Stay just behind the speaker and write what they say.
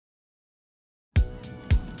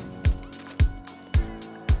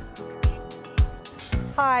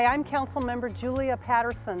Hi, I'm Councilmember Julia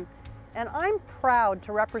Patterson, and I'm proud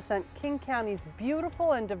to represent King County's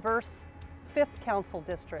beautiful and diverse 5th Council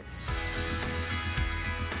District.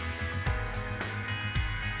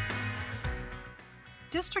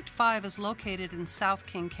 District 5 is located in South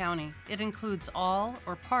King County. It includes all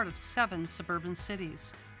or part of 7 suburban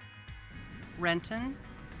cities: Renton,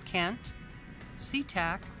 Kent,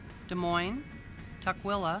 SeaTac, Des Moines,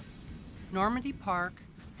 Tukwila, Normandy Park,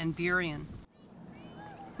 and Burien.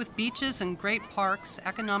 With beaches and great parks,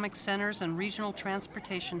 economic centers, and regional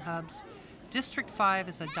transportation hubs, District 5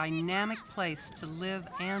 is a dynamic place to live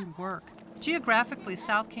and work. Geographically,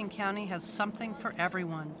 South King County has something for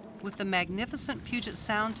everyone. With the magnificent Puget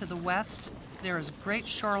Sound to the west, there is great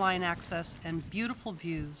shoreline access and beautiful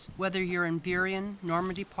views, whether you're in Burien,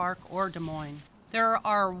 Normandy Park, or Des Moines. There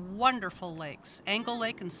are wonderful lakes. Angle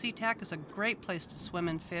Lake in SeaTac is a great place to swim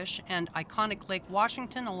and fish, and iconic Lake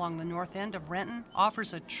Washington along the north end of Renton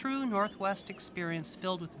offers a true Northwest experience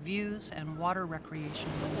filled with views and water recreation.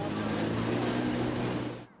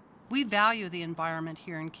 We value the environment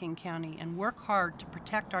here in King County and work hard to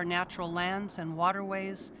protect our natural lands and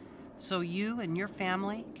waterways so you and your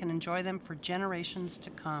family can enjoy them for generations to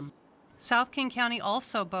come. South King County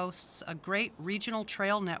also boasts a great regional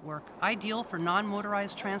trail network, ideal for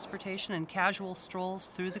non-motorized transportation and casual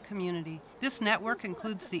strolls through the community. This network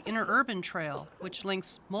includes the Interurban Trail, which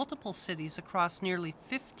links multiple cities across nearly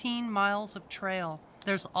 15 miles of trail.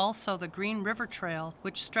 There's also the Green River Trail,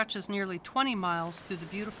 which stretches nearly 20 miles through the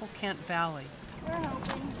beautiful Kent Valley. We're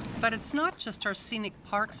hoping. But it's not just our scenic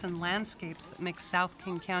parks and landscapes that make South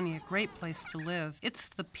King County a great place to live. It's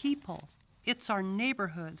the people. It's our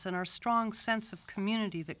neighborhoods and our strong sense of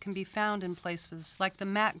community that can be found in places like the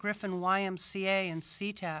Matt Griffin YMCA and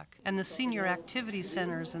SeaTac, and the senior activity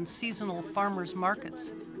centers and seasonal farmers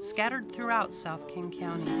markets scattered throughout South King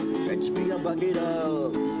County.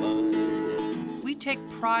 We take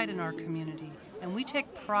pride in our community, and we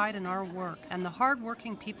take pride in our work, and the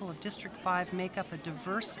hardworking people of District 5 make up a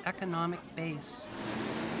diverse economic base.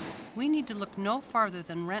 We need to look no farther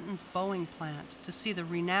than Renton's Boeing plant to see the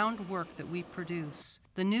renowned work that we produce.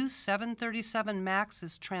 The new 737 MAX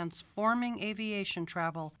is transforming aviation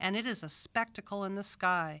travel, and it is a spectacle in the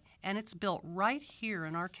sky, and it's built right here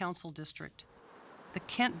in our council district. The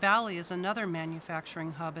Kent Valley is another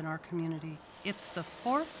manufacturing hub in our community. It's the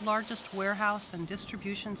 4th largest warehouse and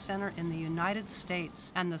distribution center in the United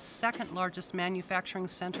States and the 2nd largest manufacturing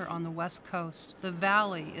center on the West Coast. The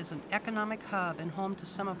Valley is an economic hub and home to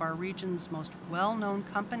some of our region's most well-known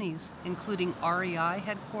companies, including REI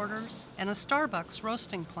headquarters and a Starbucks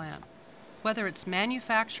roasting plant. Whether it's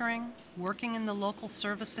manufacturing, working in the local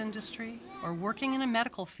service industry, or working in a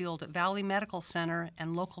medical field at Valley Medical Center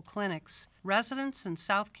and local clinics, residents in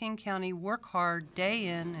South King County work hard day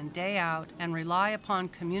in and day out and rely upon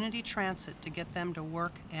community transit to get them to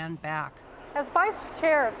work and back. As Vice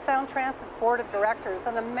Chair of Sound Transit's Board of Directors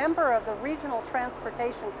and a member of the Regional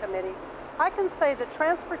Transportation Committee, I can say that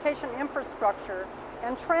transportation infrastructure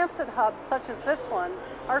and transit hubs such as this one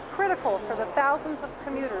are critical for the thousands of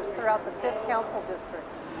commuters throughout the 5th Council District.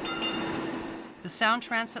 The Sound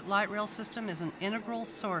Transit light rail system is an integral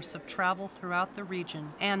source of travel throughout the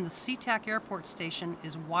region, and the SeaTac Airport Station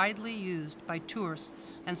is widely used by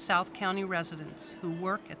tourists and South County residents who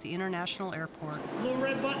work at the International Airport. Little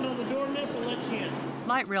red button on the door, miss, will let you in.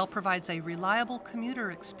 Light rail provides a reliable commuter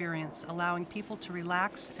experience, allowing people to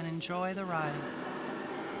relax and enjoy the ride.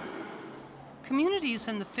 Communities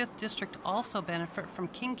in the 5th District also benefit from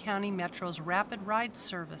King County Metro's Rapid Ride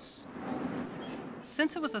service.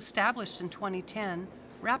 Since it was established in 2010,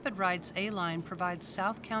 Rapid Ride's A-Line provides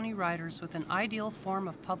South County riders with an ideal form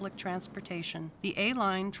of public transportation. The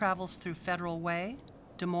A-Line travels through Federal Way,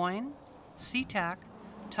 Des Moines, SeaTac,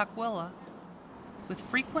 Tukwila, with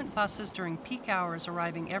frequent buses during peak hours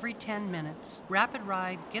arriving every 10 minutes. Rapid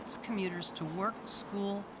Ride gets commuters to work,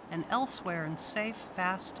 school, and elsewhere in safe,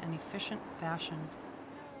 fast, and efficient fashion.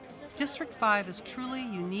 District 5 is truly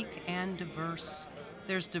unique and diverse.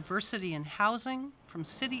 There's diversity in housing, from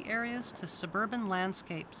city areas to suburban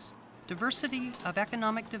landscapes. Diversity of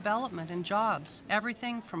economic development and jobs,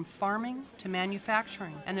 everything from farming to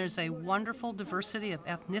manufacturing. And there's a wonderful diversity of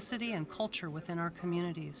ethnicity and culture within our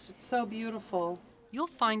communities. It's so beautiful. You'll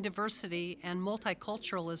find diversity and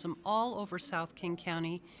multiculturalism all over South King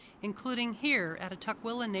County, including here at a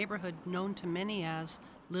Tukwila neighborhood known to many as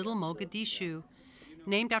Little Mogadishu.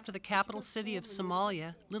 Named after the capital city of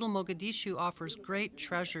Somalia, Little Mogadishu offers great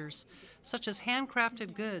treasures, such as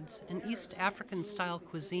handcrafted goods and East African-style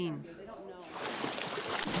cuisine.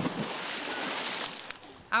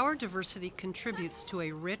 Our diversity contributes to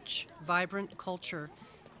a rich, vibrant culture,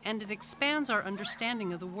 and it expands our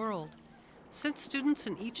understanding of the world. Since students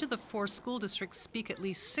in each of the 4 school districts speak at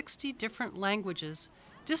least 60 different languages,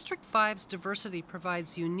 District 5's diversity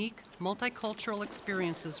provides unique, multicultural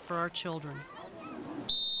experiences for our children.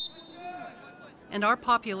 And our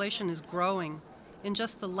population is growing. In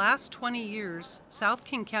just the last 20 years, South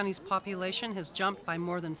King County's population has jumped by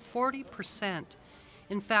more than 40%.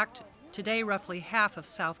 In fact, today roughly half of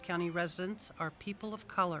South County residents are people of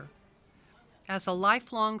color. As a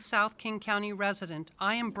lifelong South King County resident,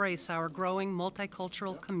 I embrace our growing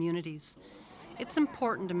multicultural communities. It's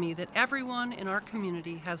important to me that everyone in our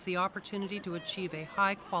community has the opportunity to achieve a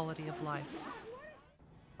high quality of life.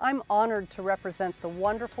 I'm honored to represent the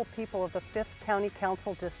wonderful people of the 5th County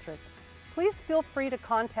Council District. Please feel free to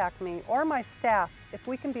contact me or my staff if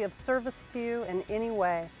we can be of service to you in any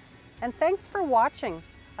way. And thanks for watching.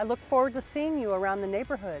 I look forward to seeing you around the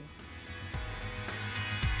neighborhood.